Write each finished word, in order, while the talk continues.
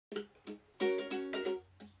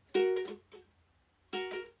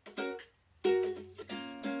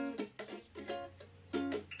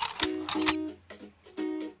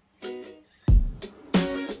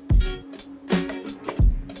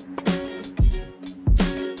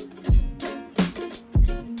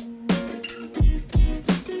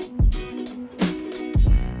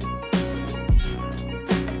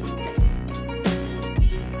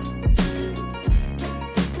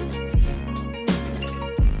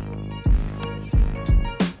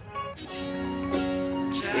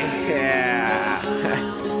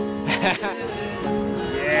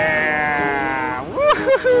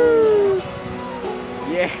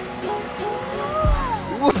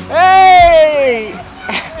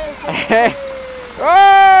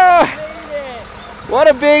Oh! What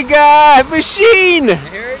a big machine!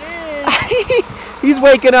 Here it is. He's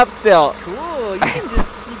waking up still. Cool. You can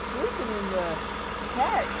just keep sleeping in the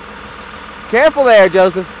cat. Careful there,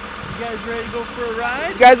 Joseph. You guys ready to go for a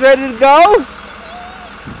ride? You guys ready to go? All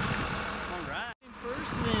right.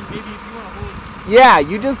 First, and then maybe if you want to hold. Yeah,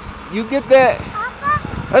 you get the.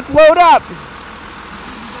 Let's load up.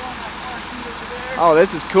 Oh,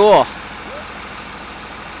 this is cool.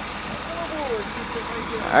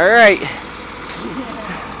 All right.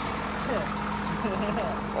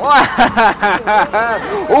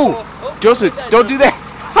 Oh, Joseph, don't do that.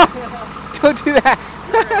 Don't do that.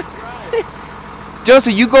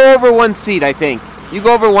 Joseph, you go over one seat, I think. You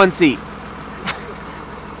go over one seat.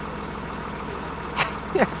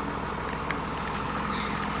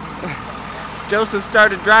 Joseph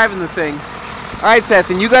started driving the thing. All right, Seth,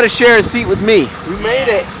 and you got to share a seat with me. We made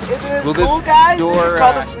it. Isn't this cool, guys? This is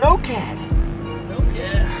called a Snowcat.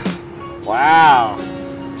 Snowcat. Wow.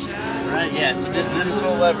 Right, yeah, so just this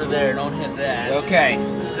little lever there, don't hit that. Okay.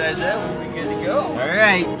 Besides that, we'll be good to go. All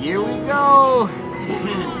right, here we go.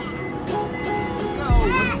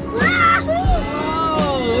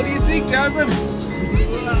 Whoa, what do you think, Joseph?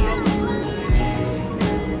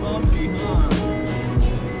 Bumpy, huh?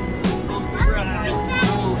 Bumpy ride.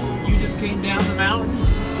 So, you just came down the mountain?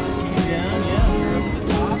 Just came down, yeah, we're up at the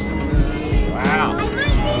top. Wow. I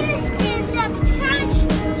might need to stand up. It's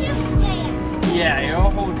too stand. Yeah, I'll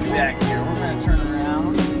hold you back here. We're going to turn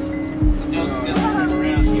around. Joseph's going to turn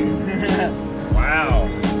around here. Wow.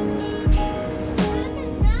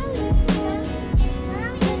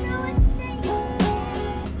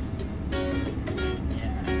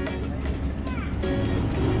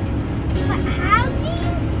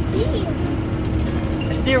 I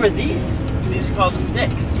steer with these. These are called the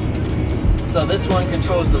sticks. So this one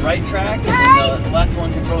controls the right track, and then the left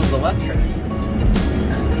one controls the left track.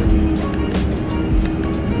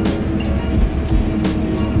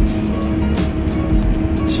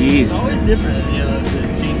 Jeez. It's always different, you know, the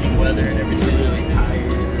changing weather and everything. Really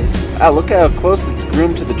tired. Wow, look how close it's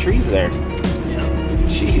groomed to the trees there. Yeah.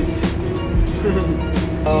 Jeez.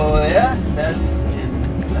 Oh yeah, that's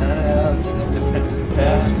independent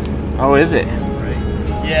pasture. Oh, is it? Right.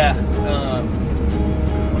 Yeah.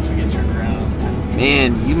 Once we get turned around.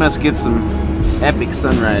 Man, you must get some epic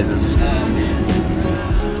sunrises. Man,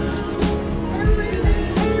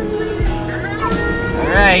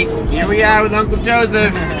 All right, here we are with Uncle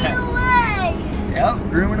Joseph. Yep,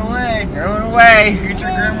 grooming away. Grooming away. Future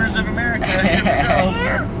groomers of America. Here we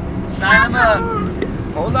go. Sign them up.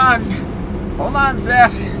 Hold on. Hold on,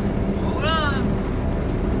 Seth. Hold on.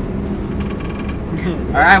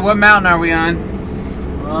 All right, what mountain are we on?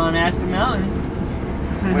 We're on Aspen Mountain.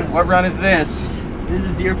 What run is this? This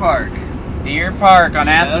is Deer Park. Deer Park on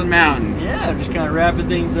Aspen Mountain. Yeah, just kind of wrapping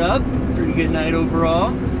things up. Pretty good night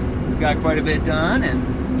overall. Got quite a bit done and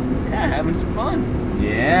yeah, having some fun.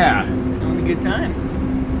 Yeah. Having a good time.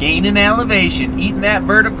 Gaining elevation, eating that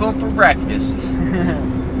vertical for breakfast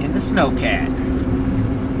in the Snowcat.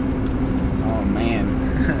 Oh man,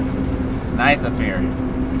 it's nice up here.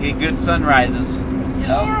 Get good sunrises.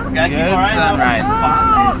 Gotta keep Good our eyes out for some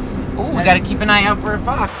sunrises. foxes. Oh, we gotta keep an eye out for a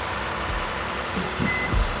fox.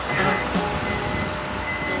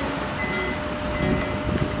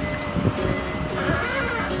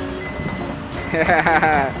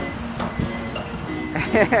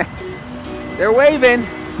 They're waving.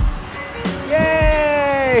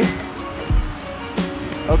 Yay!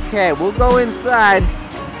 Okay, we'll go inside.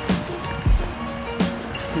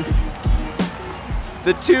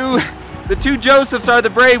 The two Josephs are the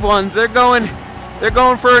brave ones. They're going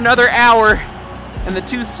for another hour, and the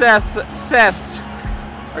two Seths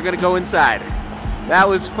are gonna go inside. That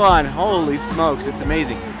was fun. Holy smokes, it's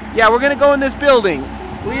amazing. Yeah, we're gonna go in this building.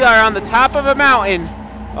 We are on the top of a mountain.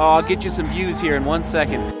 Oh, I'll get you some views here in 1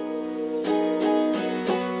 second.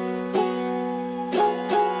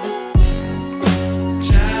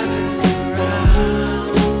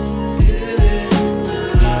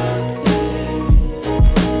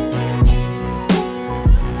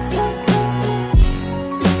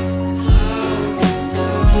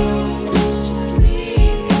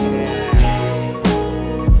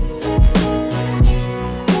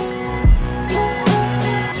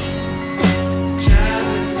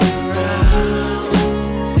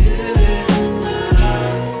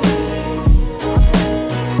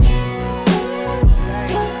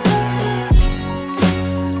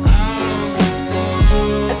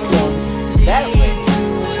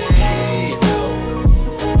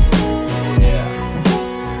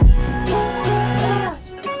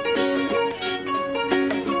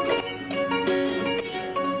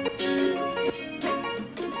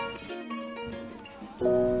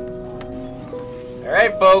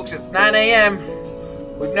 Alright folks, it's 9 a.m.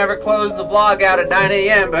 We've never closed the vlog out at 9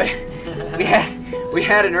 a.m. but we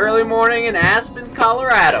had an early morning in Aspen,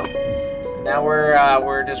 Colorado. Now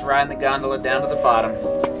we're just riding the gondola down to the bottom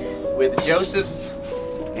with Joseph's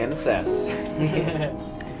and the Seths.